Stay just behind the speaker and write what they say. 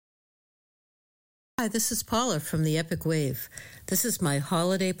Hi, this is Paula from the Epic Wave. This is my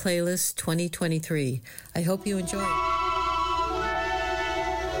holiday playlist 2023. I hope you enjoy it.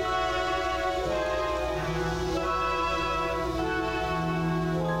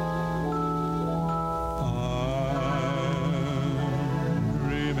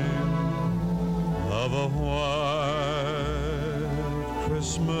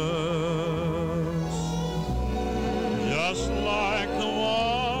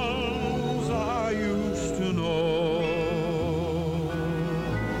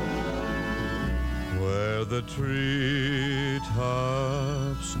 Treetops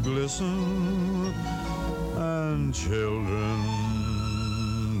glisten and children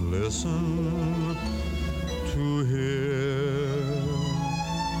listen to hear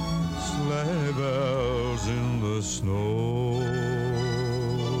sleigh bells in the snow.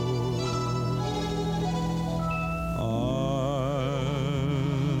 I'm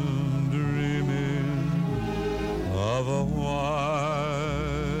dreaming of a white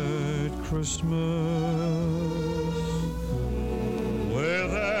Christmas.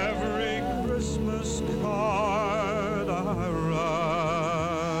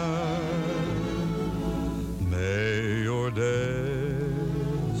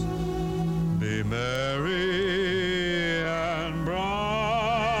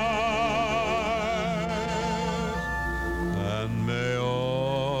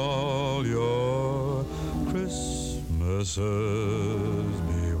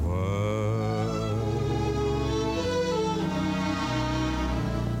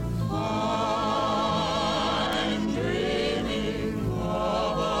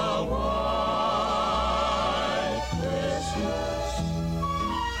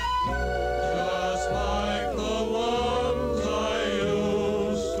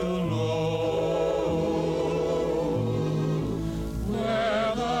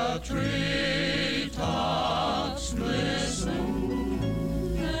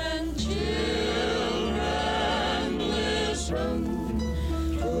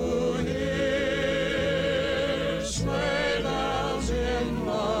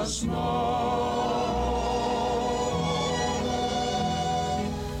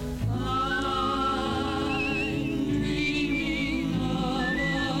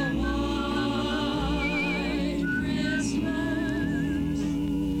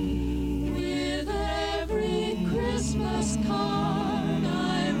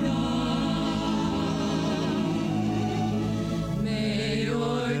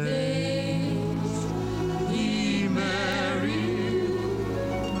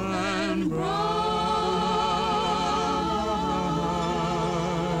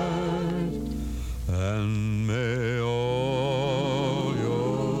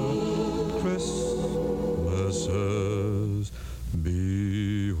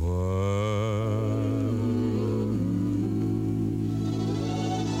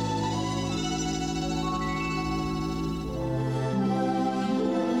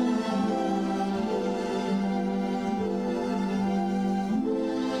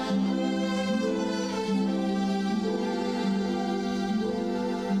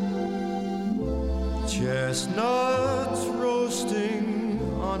 Chestnuts roasting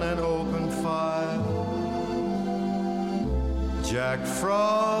on an open fire, Jack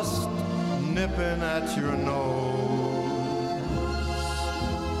Frost nipping at your nose,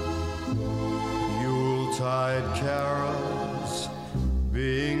 Yuletide carols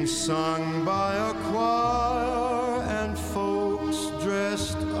being sung by a choir, and folks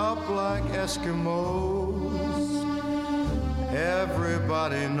dressed up like Eskimos.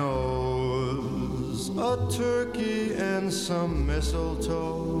 Everybody knows a turkey and some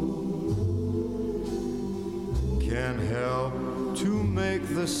mistletoe can help to make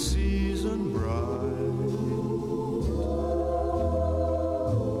the season bright.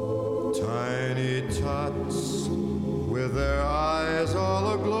 Tiny tots with their eyes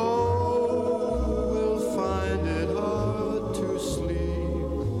all aglow will find it hard to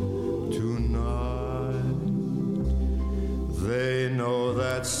sleep tonight. They know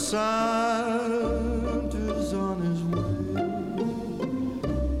that Santa's on his way.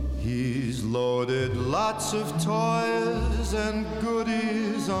 He's loaded lots of toys and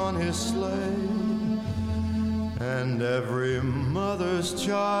goodies on his sleigh, and every mother's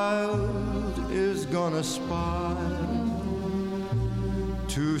child is gonna spy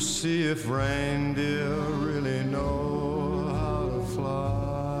to see if reindeer really know how to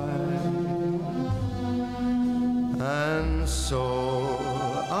fly. And so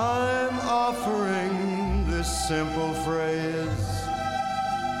I'm offering this simple phrase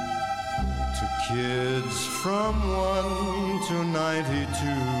to kids from 1 to 92.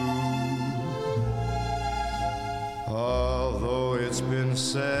 been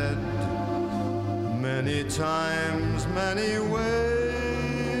said many times, many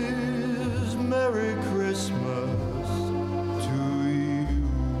ways. Merry Christmas to you.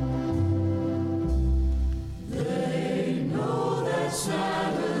 They know that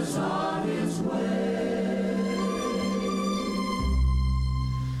Santa's on his way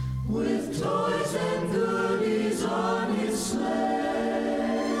with toys and goodies on his sleigh,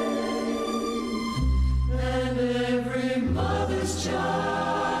 and every mother's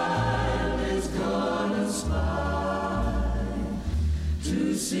child is gonna spy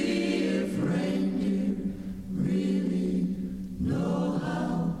to see if reindeer really know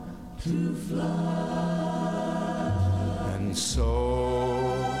how to fly. And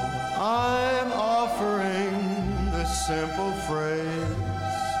so I'm offering this simple phrase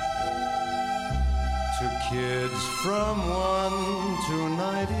to kids from 1 to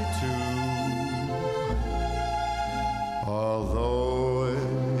 92. Although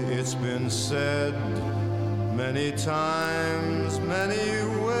it's been said many times, many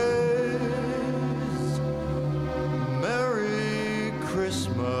ways, Merry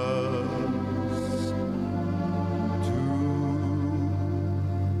Christmas to you.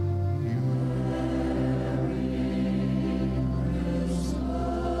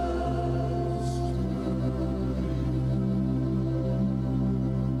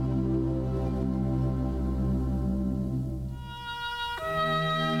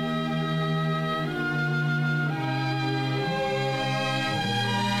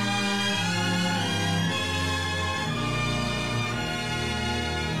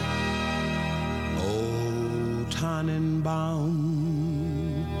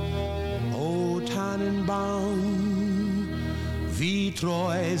 O Tannenbaum, wie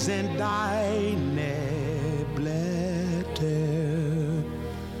treu sind deine Blätter.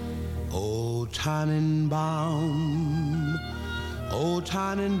 O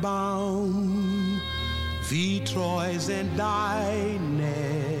Tannenbaum, wie treu sind deine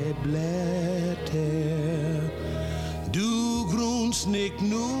Blätter. Du grünst nicht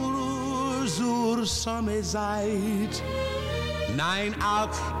nur zur Sommerzeit, nein,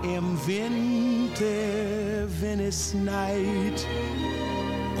 auch im Winter, wenn es schneit.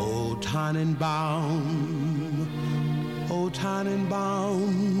 O Tannenbaum,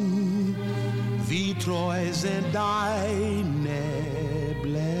 wie treu sind deine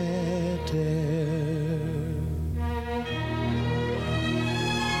Blätter.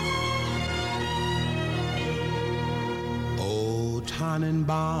 O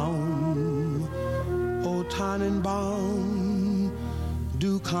Tannenbaum,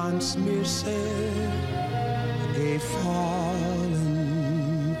 du kannst mir sehr gefallen.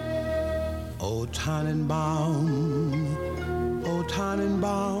 O Tannenbaum,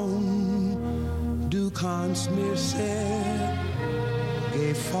 du kannst mir sehr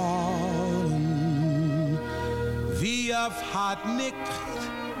gefallen. Wie oft hat nicht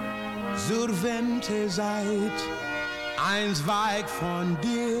zur Winterzeit ein Zweig von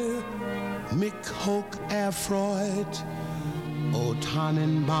dir mich hoch erfreut. O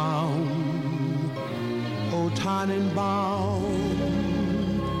Tannenbaum,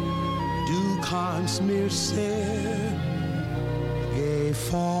 du kannst mir sehr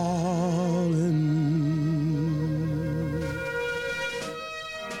gefallen.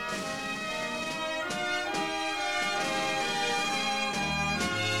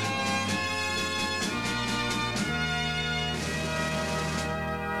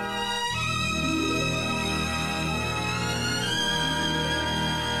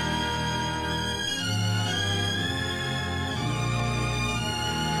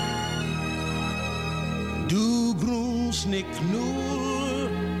 Du grünst nicht nur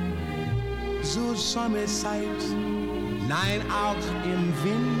zur Sommerzeit, nein, auch im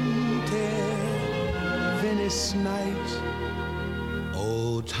Winter, wenn es schneit.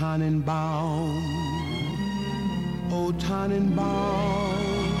 O Tannenbaum,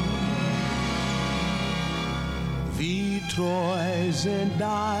 wie treu sind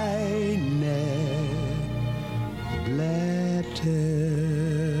deine Blätter.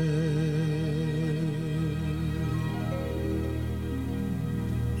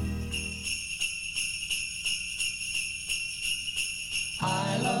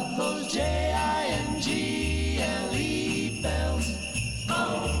 I love those Jingle bells.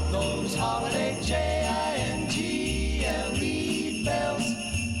 Oh, those holiday Jingle bells.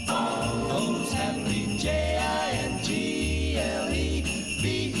 Oh, those happy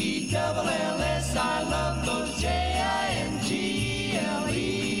Jingle-bells. I love those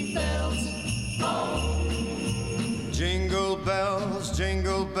Jingle bells. Oh. Jingle bells,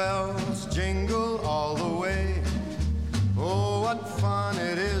 jingle bells, jingle all the way. Oh, what fun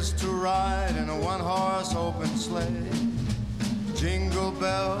it is to ride in a one-horse open sleigh. Jingle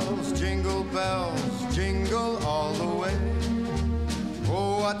bells, jingle all the way.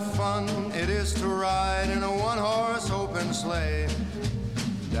 Oh, what fun it is to ride in a one-horse open sleigh.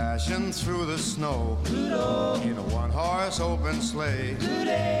 Dashing through the snow in a one-horse open sleigh.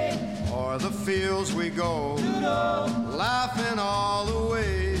 O'er the fields we go, laughing all the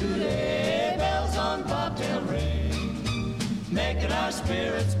way. Bells on bobtail ring, making our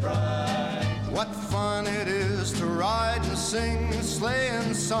spirits bright. What fun it is to ride and sing a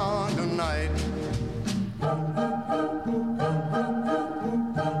sleighing song tonight.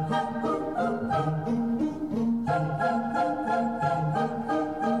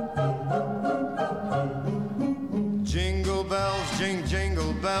 Jingle bells,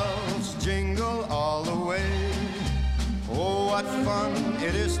 jingle bells, jingle all the way. Oh, what fun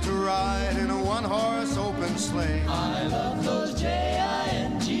it is to ride in a one-horse open sleigh. I love those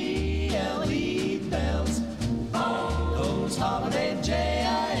J-I-N-G-L-E bells. Oh, those holiday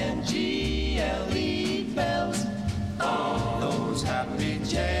J-I-N-G-L-E bells. Oh, those happy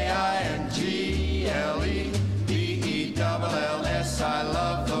J-I-N-G-L-E-B-E-double-L-S. I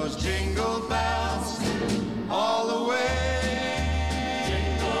love those jingle bells all the way.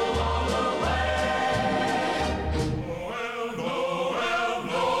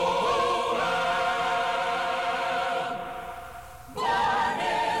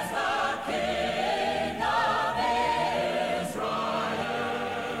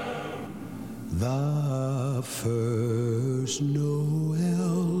 First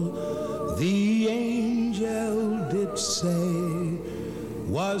Noel, the angel did say,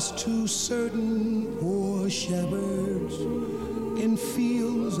 was to certain poor shepherds in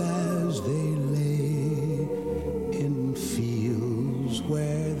fields as they lay, in fields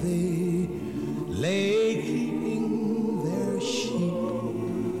where they lay keeping their sheep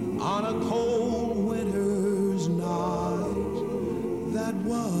on a cold winter's night that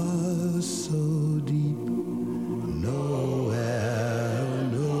was so deep.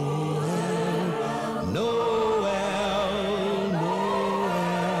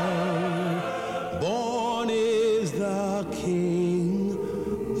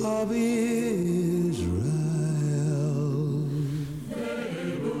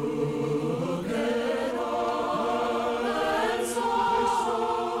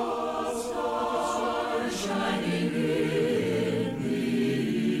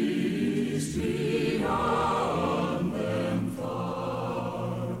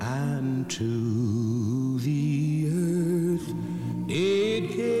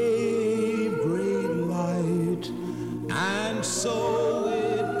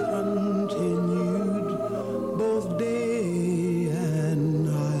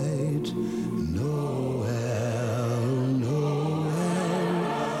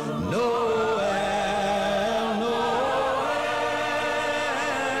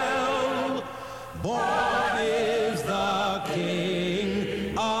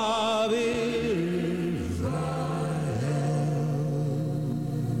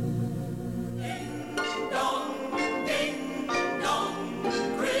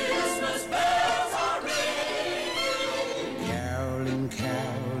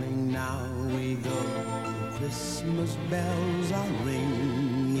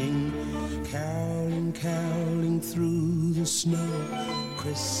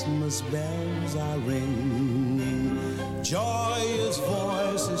 Christmas bells are ringing, joyous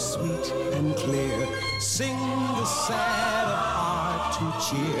voices sweet and clear sing the sad of heart to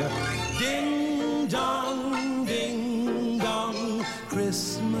cheer. Ding dong,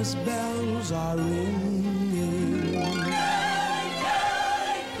 Christmas bells are ringing.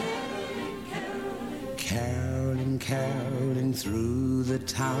 Caroling, caroling through the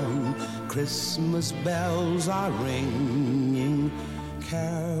town, Christmas bells are ringing.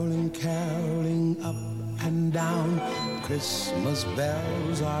 Caroling, caroling up and down, Christmas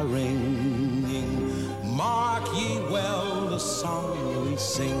bells are ringing. Mark ye well the song we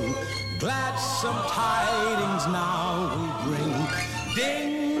sing, gladsome tidings now we bring.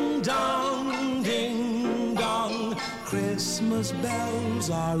 Ding dong, Christmas bells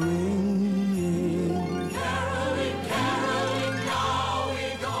are ringing. Caroling, caroling, now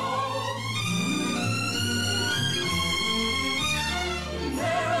we go.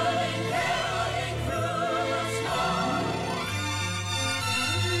 Caroling, caroling through the snow.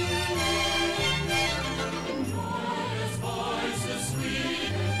 Joyous voices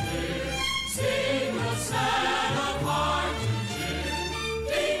sweet and clear sing the sad of heart to cheer.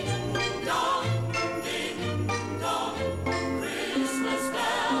 Ding dong, Christmas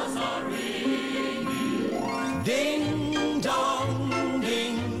bells are ringing.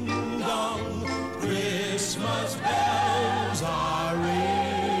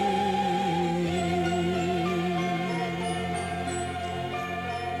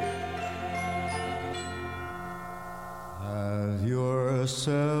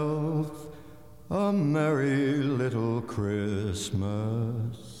 a merry little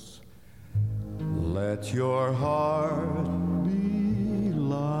Christmas. Let your heart be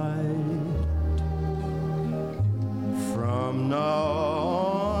light. From now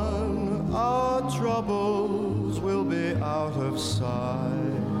on, our troubles will be out of sight.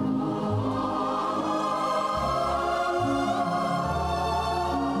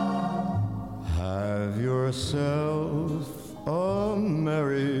 Have yourself a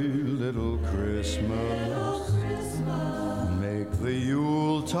merry little Christmas. Make the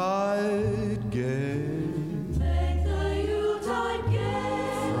Yuletide gay. Make the Yuletide gay.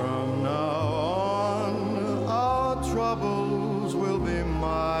 From now on, our troubles will be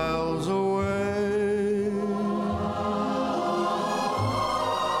miles away.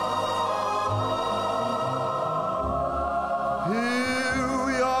 Here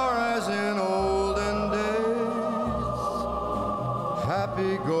we are as in olden days,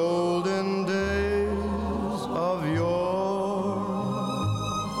 happy golden days of yore.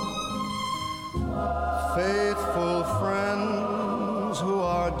 Faithful friends who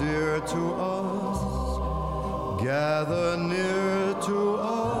are dear to us, gather near to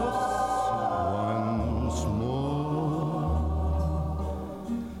us once more.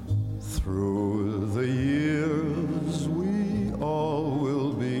 Through the years we all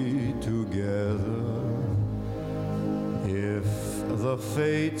will be together, if the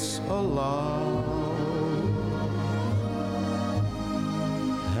fates allow.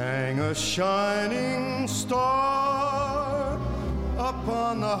 Hang a shining star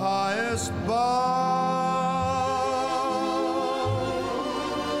upon the highest bough,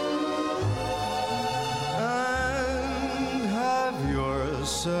 and have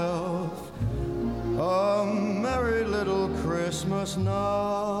yourself a merry little Christmas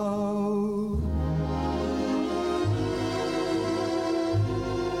now.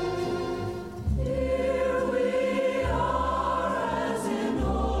 Here we are as in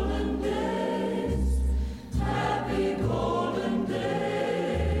olden days, happy golden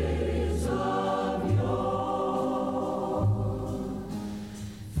days of yore.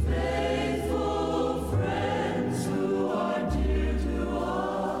 Faithful friends who are dear to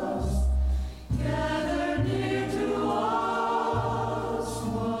us, gather near to us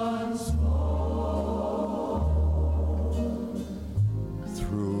once more.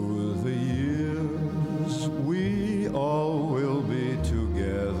 Through the years we all will be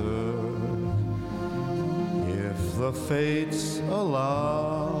together, if the fates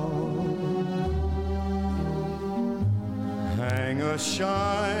allow. Hang a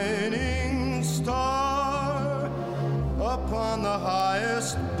shining star upon the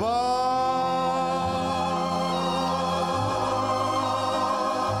highest bough,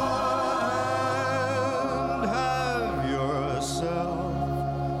 and have yourself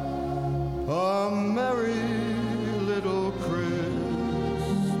a merry little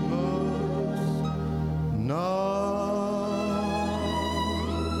Christmas now. Merry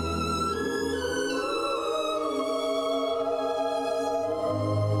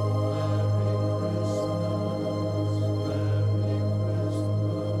Christmas, Merry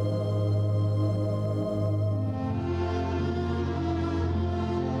Christmas.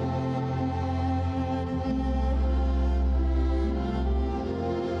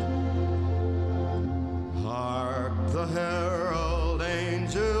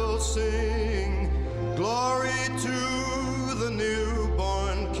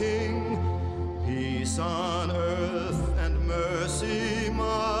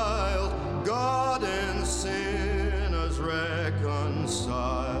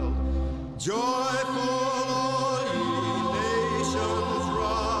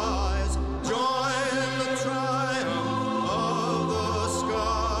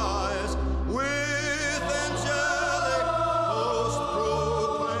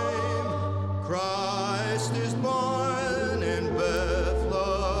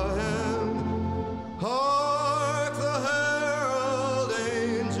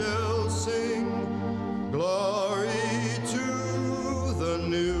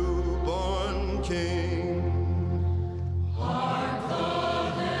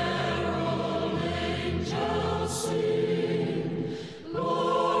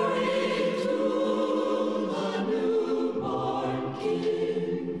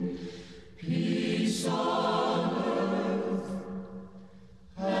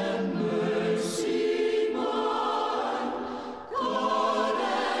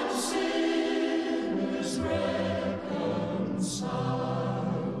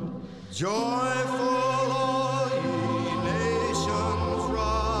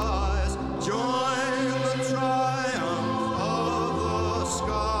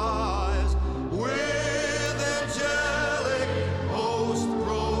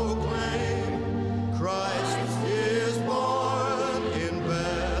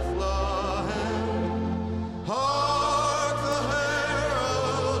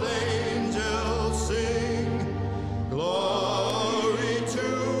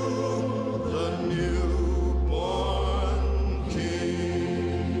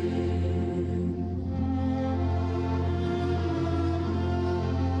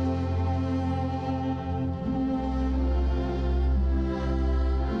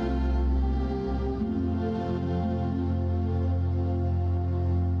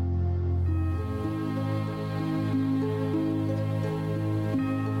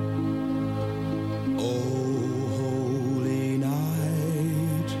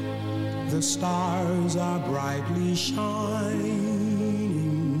 stars are brightly shining.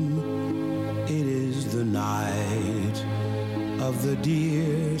 It is the night of the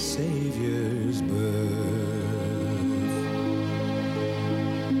dear Savior's birth.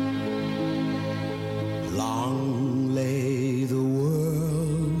 Long lay the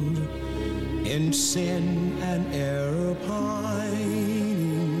world in sin and error pining,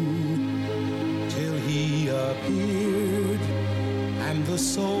 till he appeared and the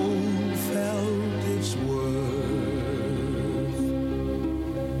soul felt its worth.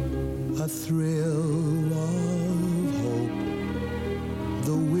 A thrill of hope,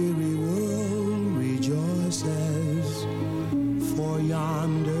 the weary world rejoices, for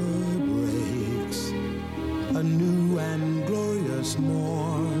yonder breaks a new and glorious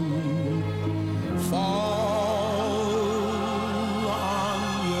morn. Fall on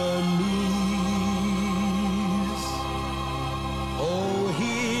your knees, oh,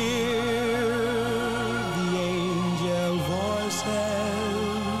 hear the angel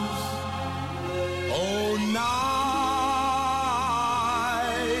voices, oh, night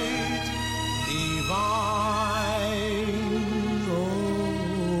divine, oh,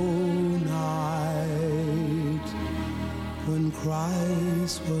 night when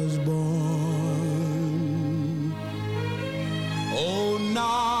Christ was born. Oh,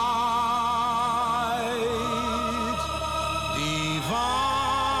 night divine,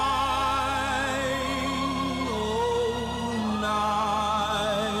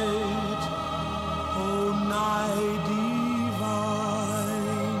 oh, night divine.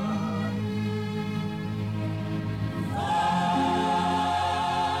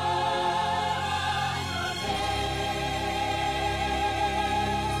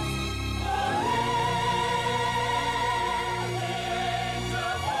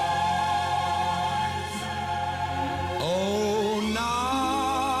 Oh,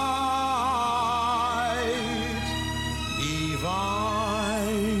 night divine,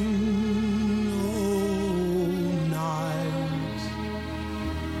 oh, night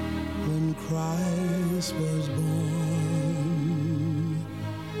when Christ was born.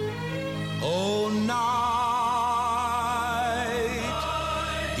 Oh, night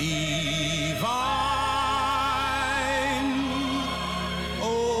divine,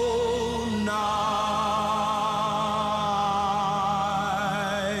 oh,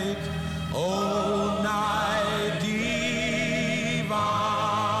 night divine.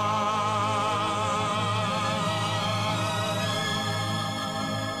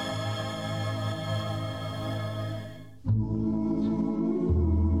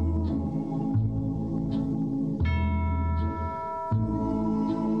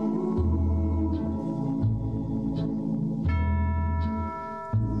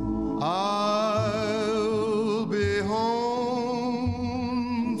 I'll be home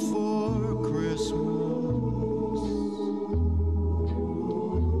for Christmas.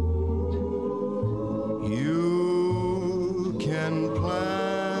 You can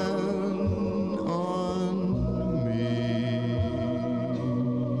plan on me.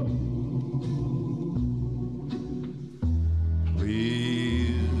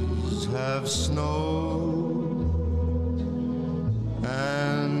 Please have snow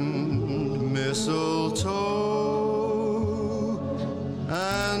and mistletoe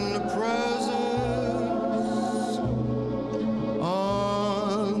and presents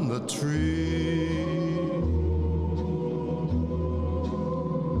on the tree.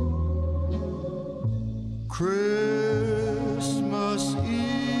 Christmas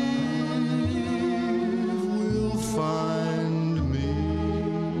Eve will find me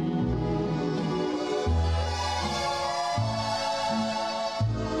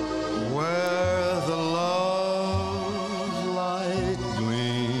where the love light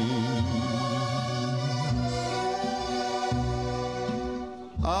gleams.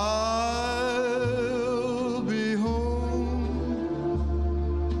 I'll be home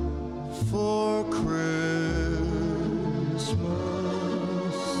for Christmas,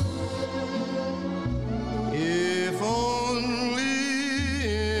 if only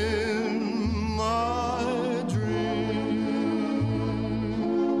in my dreams.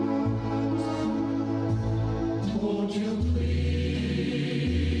 Won't you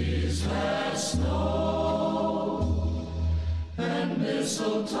please have snow and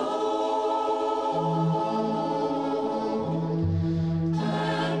mistletoe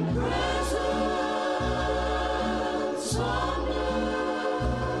and presents under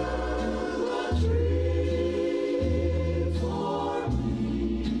the tree for me.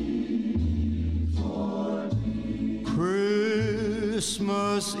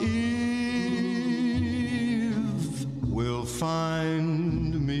 Christmas Eve will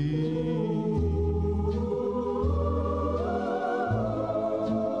find me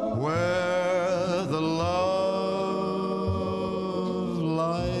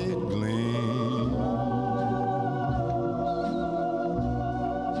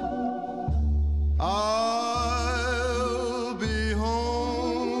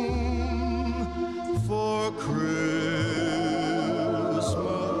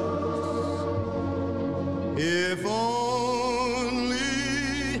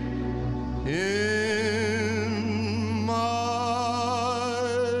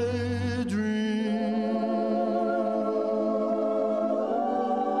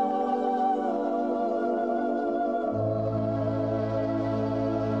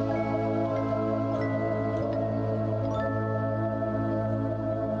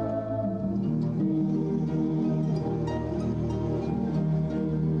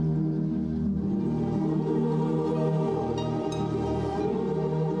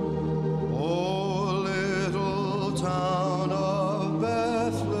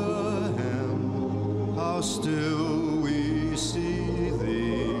still we see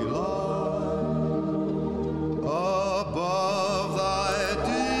thee lie above thy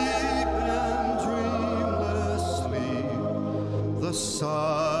deep and dreamless sleep. The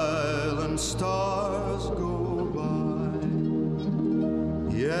silent stars go by,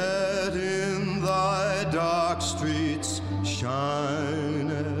 yet in thy dark streets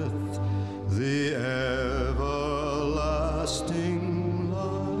shineth the everlasting light.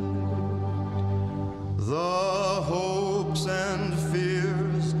 The hopes and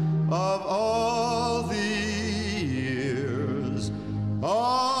fears of all the years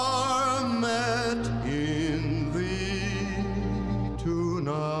are met in thee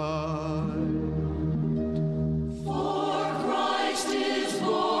tonight. For Christ is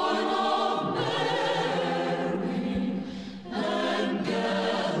born of Mary and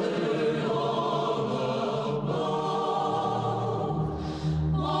gathered all above.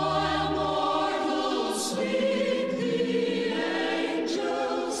 While mortals sleep, the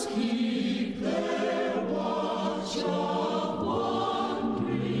angels keep their watch of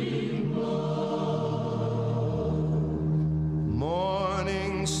wondering love.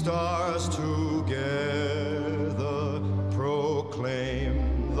 Morning stars together proclaim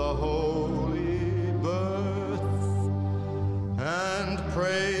the holy birth, and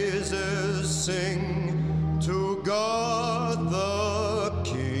praises sing to God the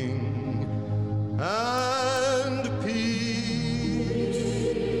King, and peace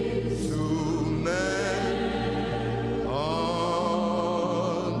to men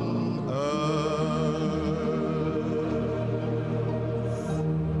on earth.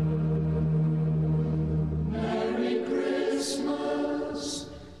 Merry Christmas,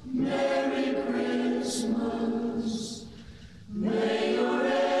 Merry Christmas. May your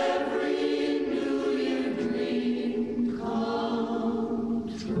every New Year dream come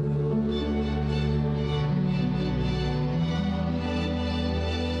true.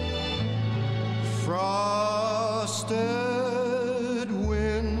 Frosted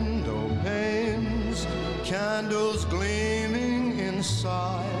window panes, candles gleaming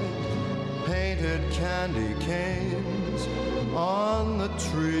inside, painted candy canes on the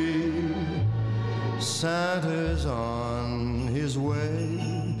tree. Santa's on his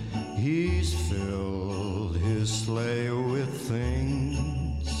way, he's filled his sleigh with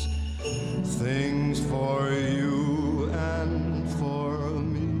things, things for you and for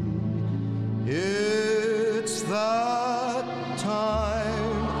me. It's that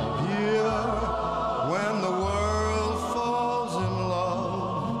time of year when the world falls in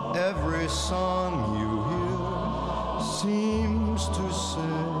love. Every song you hear seems to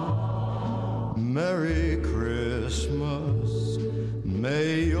say, Merry Christmas,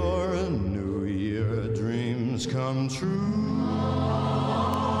 may your New Year dreams come true.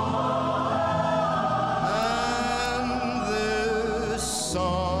 And this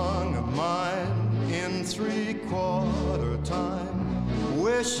song of mine in 3/4 time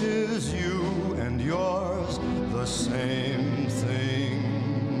wishes you and yours the same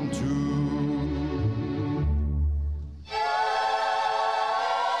thing too.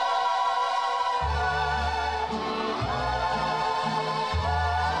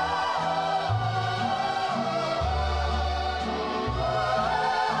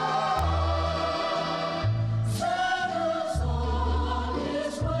 Santa's on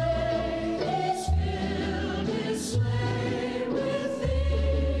his way, he's filled his sleigh with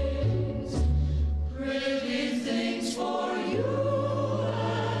things, pretty things for you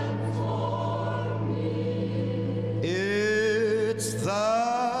and for me. It's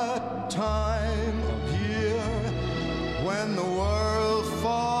that time of year when the world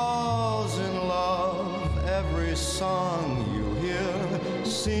falls in love. Every song you hear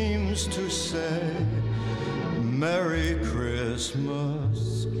seems to say, Merry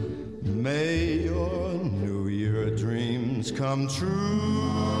Christmas, may your New Year dreams come true.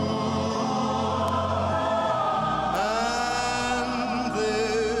 And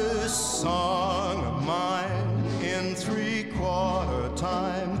this song of mine in 3/4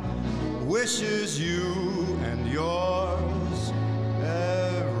 time wishes you and yours,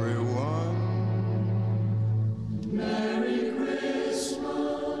 everyone, Merry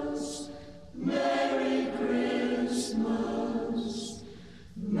Christmas, Merry Christmas.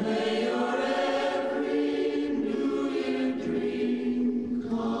 May your every New Year dream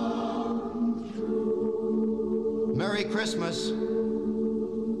come true. Merry Christmas.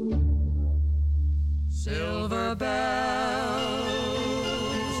 Silver bells,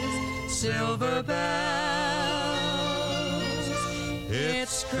 silver bells,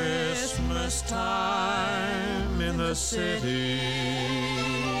 it's Christmas time in the city.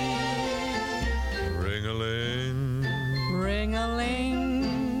 Ring a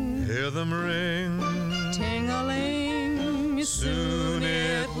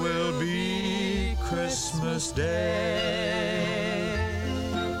Day.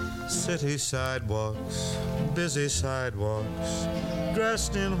 City sidewalks, busy sidewalks,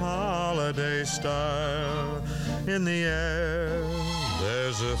 dressed in holiday style. In the air,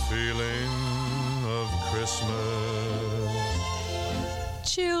 there's a feeling of Christmas.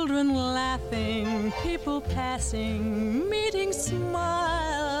 Children laughing, people passing, meeting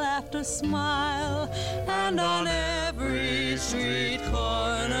smile after smile, and on every street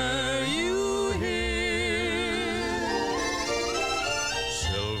corner you hear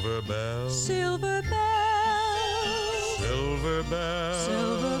Silver bells, silver bells, silver bells,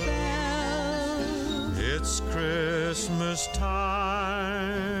 silver bells. It's Christmas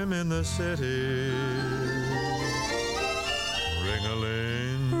time in the city.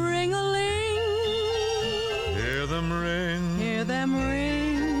 Ring-a-ling, Ring-a-ling, hear them ring. hear them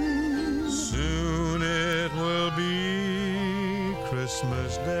ring. Soon it will be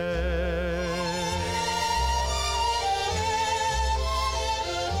Christmas Day.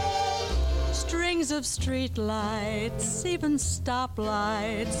 Strings of street lights, even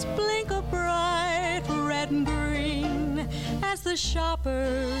stoplights, blink a bright red and green as the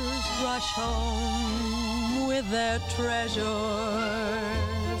shoppers rush home with their treasures.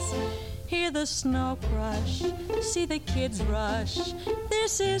 Hear the snow crush, see the kids rush.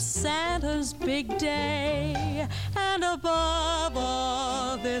 This is Santa's big day, and above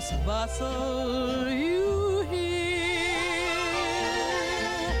all this bustle you hear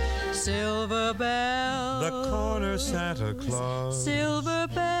silver bells. The corner Santa Claus Silver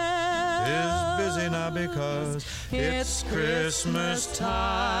bells is busy now because it's Christmas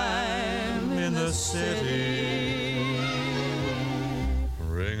time in the city.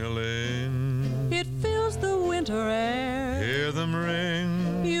 Ring-a-ling, It fills the winter air. hear them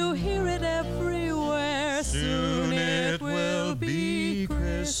ring. You hear it everywhere. Soon it will be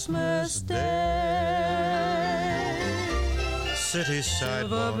Christmas Day. City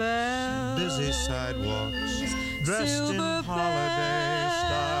sidewalks, bells, busy sidewalks, dressed in silver holiday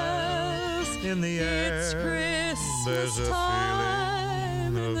style. In the air, It's Christmas there's a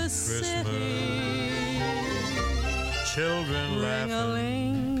time feeling in of the Christmas. city. Children laughing,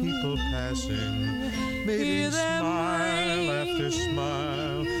 Ring-a-ling, people passing, hear meeting them smile ring. after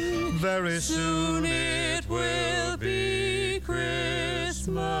smile. Very soon it will be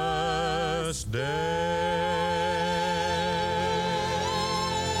Christmas Day.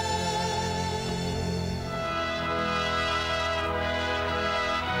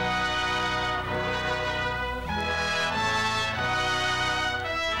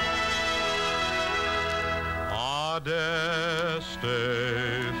 Adeste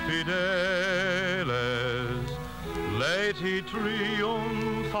fideles, leti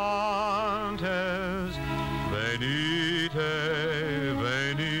triumphantes, venite,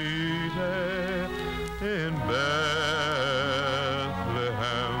 venite in Bethlehem.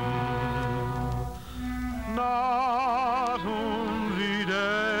 Natum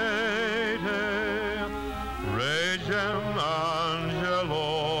videte, regem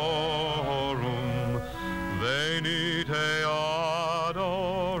angelorum, venite adoremus,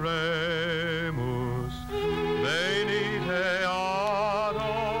 venite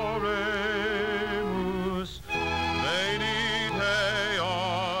adoremus, venite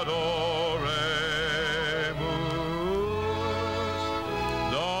adoremus,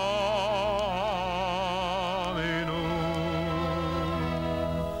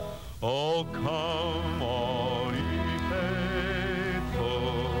 Dominum. Oh, come all ye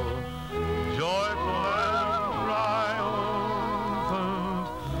faithful, joyful and triumphant.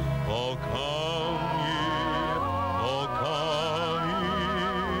 Oh, come ye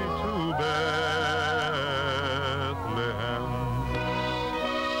to Bethlehem.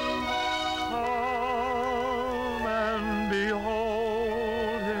 Come and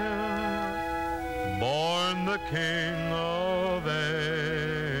behold him, born the King of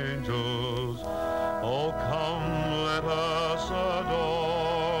angels. Oh, come, let us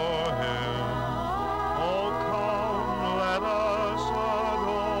adore him. Oh, come, let us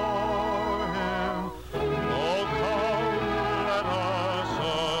adore him. Oh, come, let us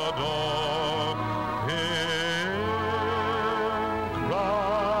adore him.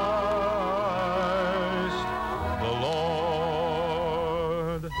 Christ the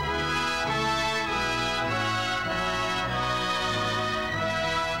Lord.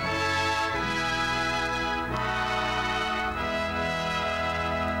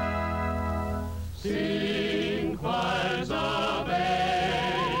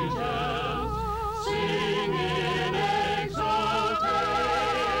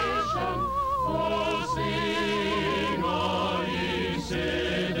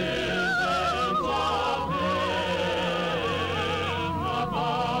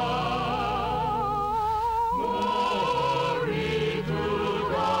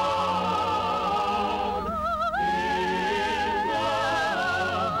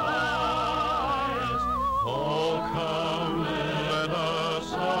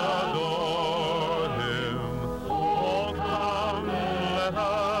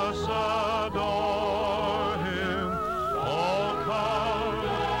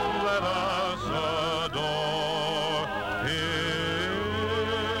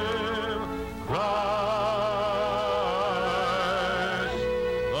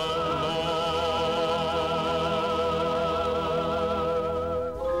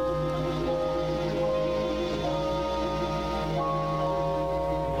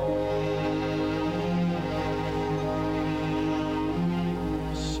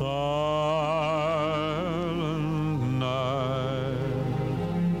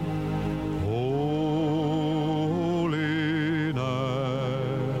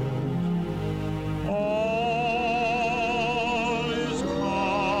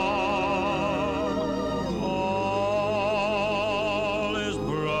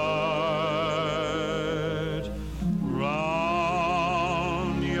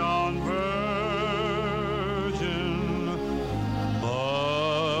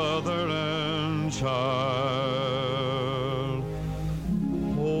 child.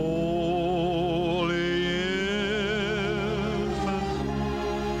 Holy infant,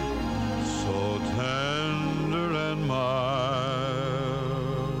 so tender and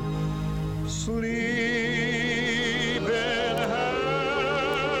mild, sleep in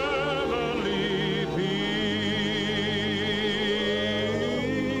heavenly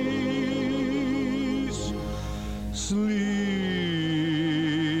peace. Sleep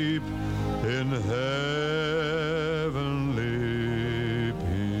in heavenly peace.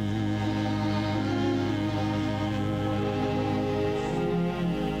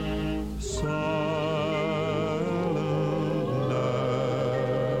 Silent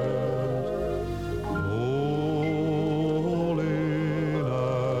night, holy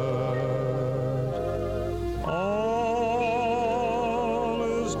night, all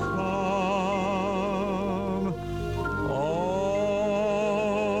is calm,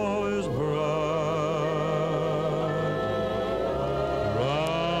 all is bright,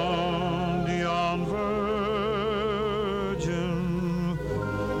 round yon virgin,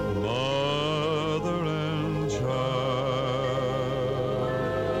 mother and child.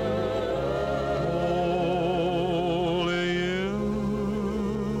 Holy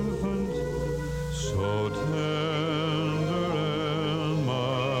infant, so tender and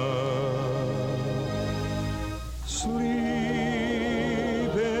mild,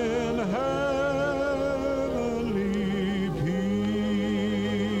 sleep in heavenly peace.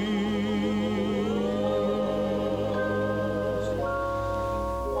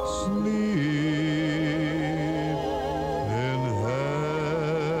 Sleep in heavenly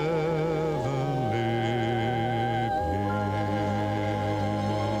peace.